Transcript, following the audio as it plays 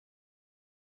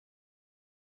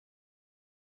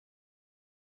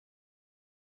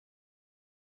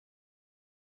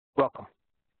Welcome.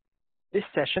 This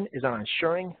session is on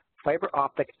ensuring fiber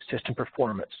optic system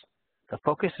performance. The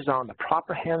focus is on the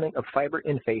proper handling of fiber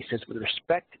interfaces with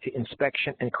respect to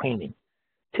inspection and cleaning.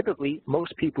 Typically,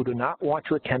 most people do not want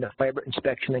to attend a fiber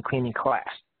inspection and cleaning class.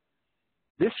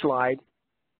 This slide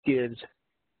gives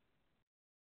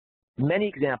many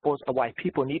examples of why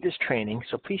people need this training,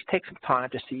 so please take some time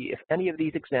to see if any of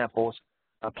these examples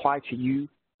apply to you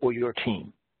or your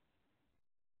team.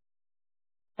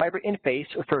 Fiber interface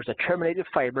refers to terminated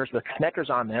fibers with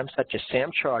connectors on them, such as SAM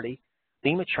Charlie,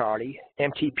 Lima Charlie,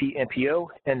 MTP, MPO,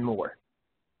 and more.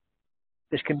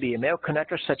 This can be a male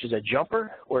connector, such as a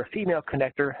jumper, or a female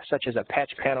connector, such as a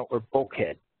patch panel or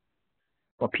bulkhead.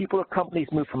 When people or companies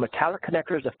move from metallic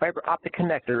connectors to fiber optic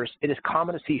connectors, it is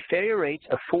common to see failure rates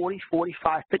of 40,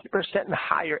 45, 50% and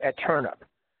higher at turnup.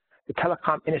 The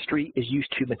telecom industry is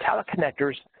used to metallic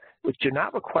connectors, which do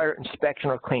not require inspection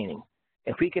or cleaning.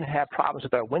 If we can have problems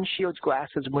with our windshields,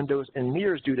 glasses, windows, and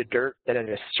mirrors due to dirt, then it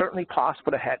is certainly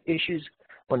possible to have issues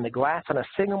when the glass on a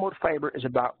single-mode fiber is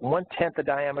about 1/10 the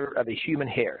diameter of a human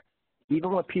hair.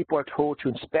 Even when people are told to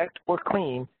inspect or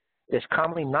clean, it is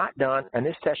commonly not done, and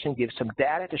this session gives some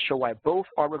data to show why both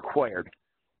are required.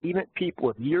 Even people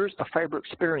with years of fiber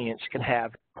experience can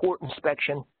have poor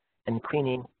inspection and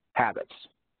cleaning habits.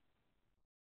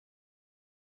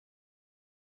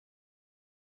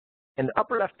 In the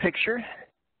upper left picture,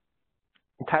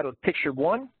 entitled Picture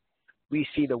 1, we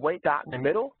see the white dot in the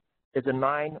middle is a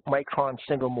 9-micron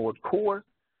single-mode core.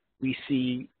 We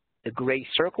see the gray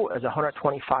circle as a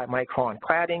 125-micron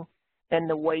cladding, and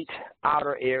the white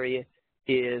outer area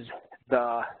is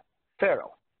the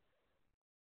ferrule.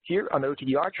 Here on the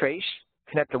OTDR trace,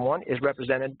 connector 1 is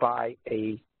represented by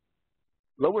a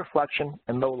low reflection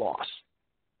and low loss.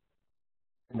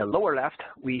 In the lower left,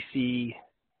 we see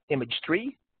image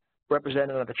 3,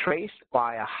 represented on the trace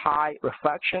by a high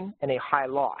reflection and a high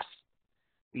loss.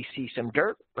 We see some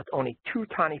dirt with only 2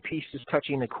 tiny pieces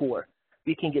touching the core.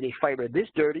 We can get a fiber this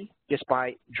dirty just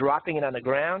by dropping it on the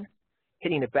ground,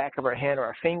 hitting the back of our hand or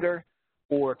our finger,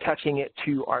 or touching it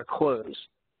to our clothes.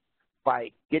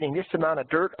 By getting this amount of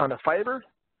dirt on the fiber,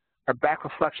 our back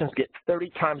reflections get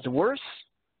 30 times worse,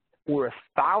 or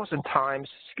 30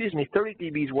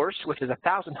 dBs worse, which is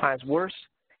 1,000 times worse,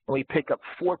 and we pick up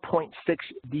 4.6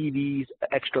 dBs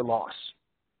extra loss.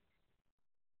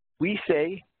 We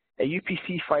say a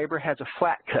UPC fiber has a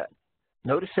flat cut.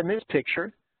 Notice in this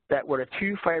picture that where the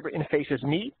 2 fiber interfaces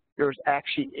meet, there's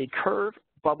actually a curve,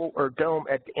 bubble, or dome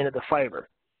at the end of the fiber.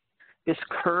 This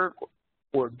curve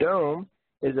or dome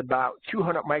is about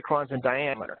 200 microns in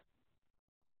diameter.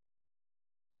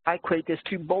 I equate this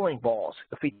to bowling balls.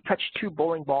 If we touch 2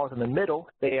 bowling balls in the middle,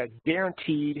 they are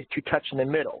guaranteed to touch in the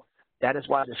middle. That is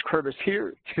why this curve is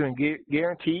here, to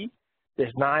guarantee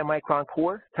this 9-micron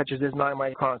core touches this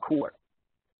 9-micron core.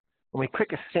 When we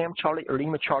click a SAM Charlie or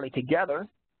Lima Charlie together,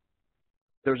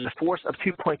 there's a force of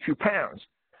 2.2 pounds.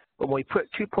 But when we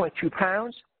put 2.2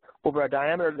 pounds over a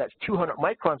diameter that's 200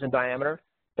 microns in diameter,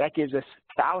 that gives us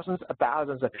thousands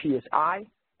of PSI,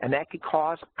 and that could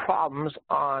cause problems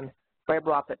on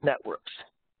fiber optic networks.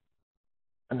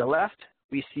 On the left,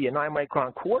 we see a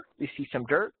 9-micron core. We see some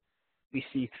dirt. We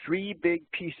see 3 big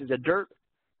pieces of dirt,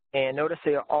 and notice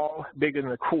they are all bigger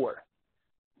than the core.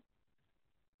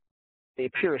 They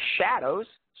appear as shadows,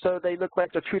 so they look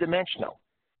like they're 2-dimensional.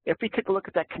 If we take a look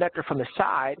at that connector from the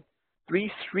side,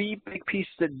 these 3 big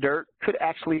pieces of dirt could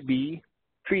actually be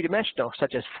 3-dimensional,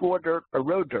 such as floor dirt or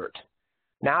road dirt.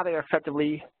 Now they are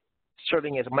effectively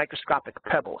serving as microscopic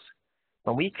pebbles.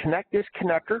 When we connect this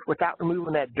connector without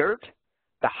removing that dirt,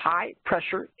 the high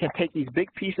pressure can take these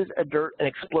big pieces of dirt and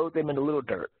explode them into little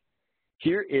dirt.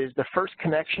 Here is the first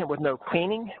connection with no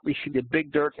cleaning. We see the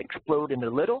big dirt explode into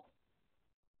little.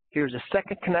 Here's a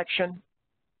second connection.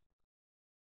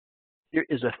 Here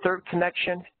is a third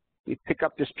connection. We pick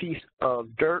up this piece of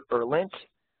dirt or lint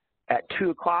at 2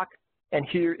 o'clock, and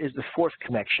here is the fourth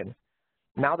connection.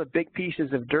 Now the big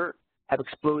pieces of dirt have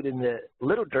exploded into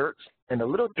little dirts, and the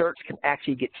little dirts can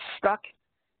actually get stuck,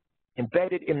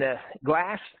 embedded in the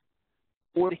glass,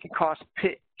 or they can cause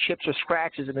chips or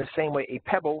scratches in the same way a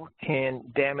pebble can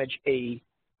damage a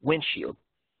windshield.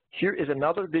 Here is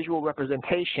another visual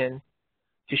representation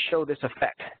to show this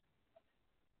effect.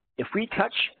 If we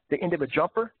touch the end of a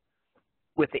jumper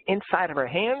with the inside of our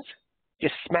hands,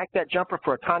 just smack that jumper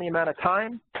for a tiny amount of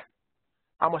time,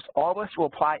 almost all of us will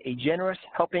apply a generous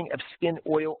helping of skin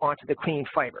oil onto the clean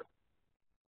fiber.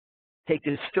 Take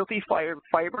this filthy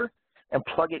fiber and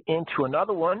plug it into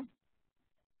another one,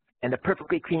 and the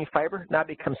perfectly clean fiber now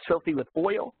becomes filthy with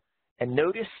oil, and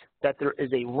notice that there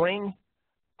is a ring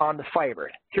on the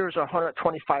fiber. Here's our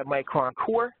 125 micron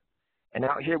core, And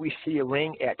out here we see a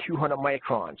ring at 200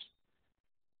 microns.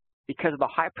 Because of the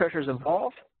high pressures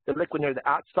involved, the liquid near the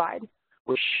outside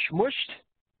was smushed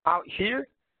out here.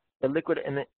 The liquid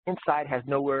in the inside has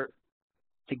nowhere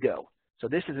to go. So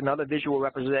this is another visual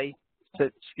representation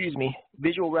to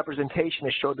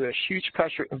show there's huge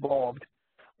pressure involved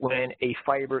when a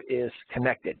fiber is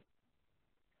connected.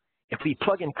 If we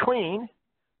plug in clean,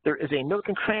 there is a nook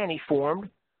and cranny formed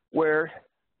where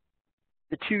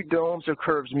the two domes or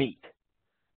curves meet.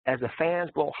 As the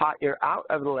fans blow hot air out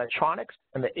of the electronics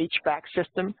and the HVAC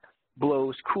system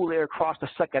blows cool air across to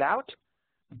suck it out,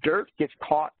 dirt gets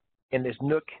caught in this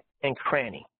nook and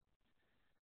cranny.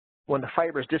 When the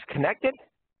fiber is disconnected,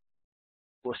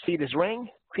 we'll see this ring,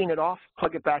 clean it off,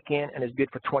 plug it back in, and it's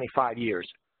good for 25 years.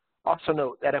 Also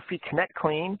note that if we connect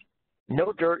clean,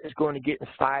 no dirt is going to get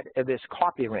inside of this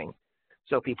coffee ring.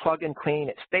 So if you plug in clean,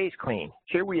 it stays clean.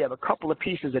 Here we have a couple of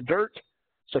pieces of dirt.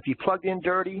 So if you plug in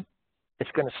dirty,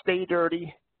 it's going to stay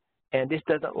dirty, and this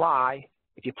doesn't lie.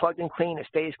 If you plug in clean, it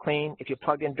stays clean. If you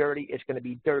plug in dirty, it's going to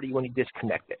be dirty when you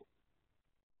disconnect it.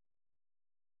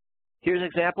 Here's an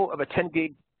example of a 10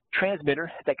 gig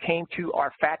transmitter that came to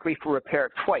our factory for repair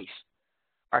twice.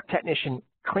 Our technician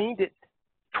cleaned it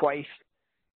twice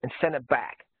and sent it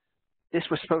back. This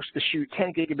was supposed to shoot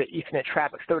 10 gigabit Ethernet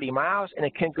traffic 30 miles, and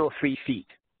it can go 3 feet.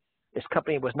 This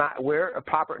company was not aware of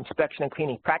proper inspection and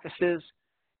cleaning practices.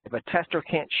 If a tester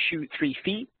can't shoot 3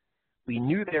 feet, we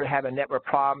knew they were having network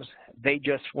problems. They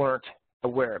just weren't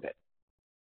aware of it.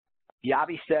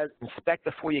 VIAVI says inspect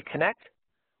before you connect,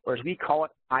 or as we call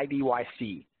it,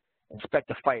 IVYC. Inspect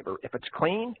the fiber. If it's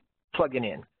clean, plug it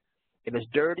in. If it's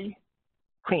dirty,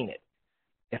 clean it.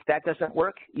 If that doesn't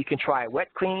work, you can try a wet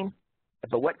clean.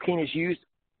 If a wet clean is used,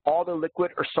 all the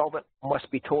liquid or solvent must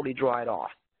be totally dried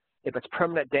off. If it's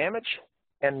permanent damage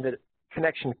and the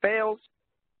connection fails,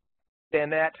 then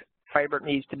that fiber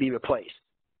needs to be replaced.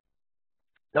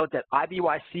 Note that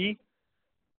IVYC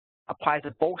applies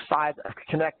to both sides of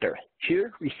the connector.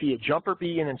 Here we see a jumper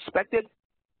being inspected,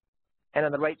 and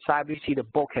on the right side we see the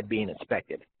bulkhead being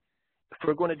inspected. If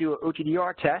we're going to do an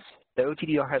OTDR test, the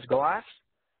OTDR has glass,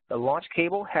 the launch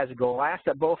cable has glass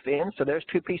at both ends, so there's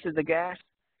 2 pieces of glass,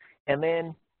 and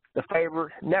then the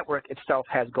fiber network itself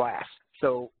has glass.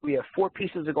 So we have 4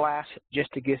 pieces of glass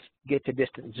just to get to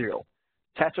distance 0.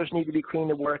 Testers need to be clean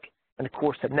to work, and of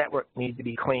course the network needs to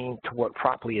be clean to work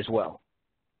properly as well.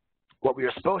 What we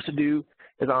are supposed to do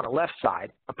is on the left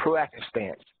side, a proactive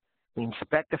stance. We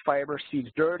inspect the fiber, see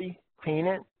it's dirty, clean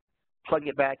it, plug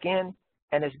it back in,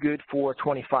 and it's good for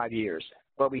 25 years.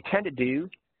 What we tend to do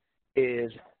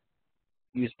is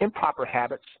use improper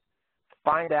habits,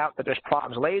 find out that there's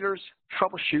problems later,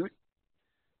 troubleshoot,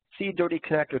 see a dirty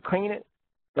connector, clean it,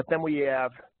 but then we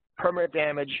have permanent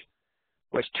damage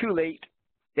where it's too late,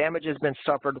 damage has been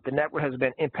suffered, the network has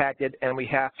been impacted, and we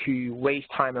have to waste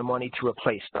time and money to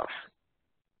replace stuff.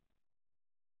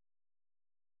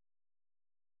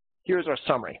 Here's our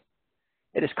summary.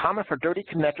 It is common for dirty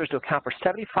connectors to account for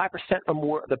 75% or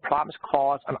more of the problems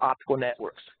caused on optical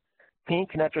networks. Clean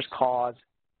connectors cause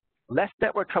less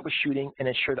network troubleshooting and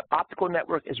ensure the optical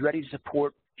network is ready to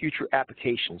support future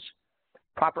applications.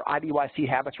 Proper IVYC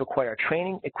habits require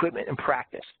training, equipment, and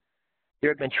practice. There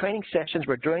have been training sessions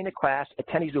where during the class,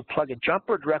 attendees will plug a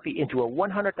jumper directly into a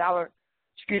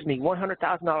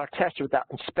 $100,000 tester without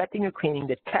inspecting or cleaning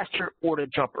the tester or the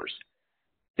jumpers.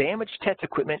 Damaged test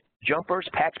equipment, jumpers,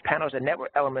 patch panels, and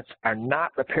network elements are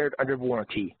not repaired under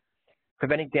warranty.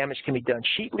 Preventing damage can be done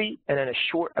cheaply and in a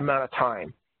short amount of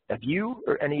time. If you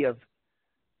or any of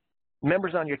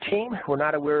members on your team were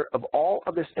not aware of all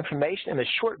of this information in this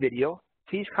short video,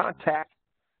 please contact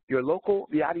your local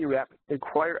VIAVI rep to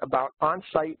inquire about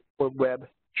on-site or web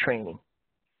training.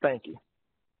 Thank you.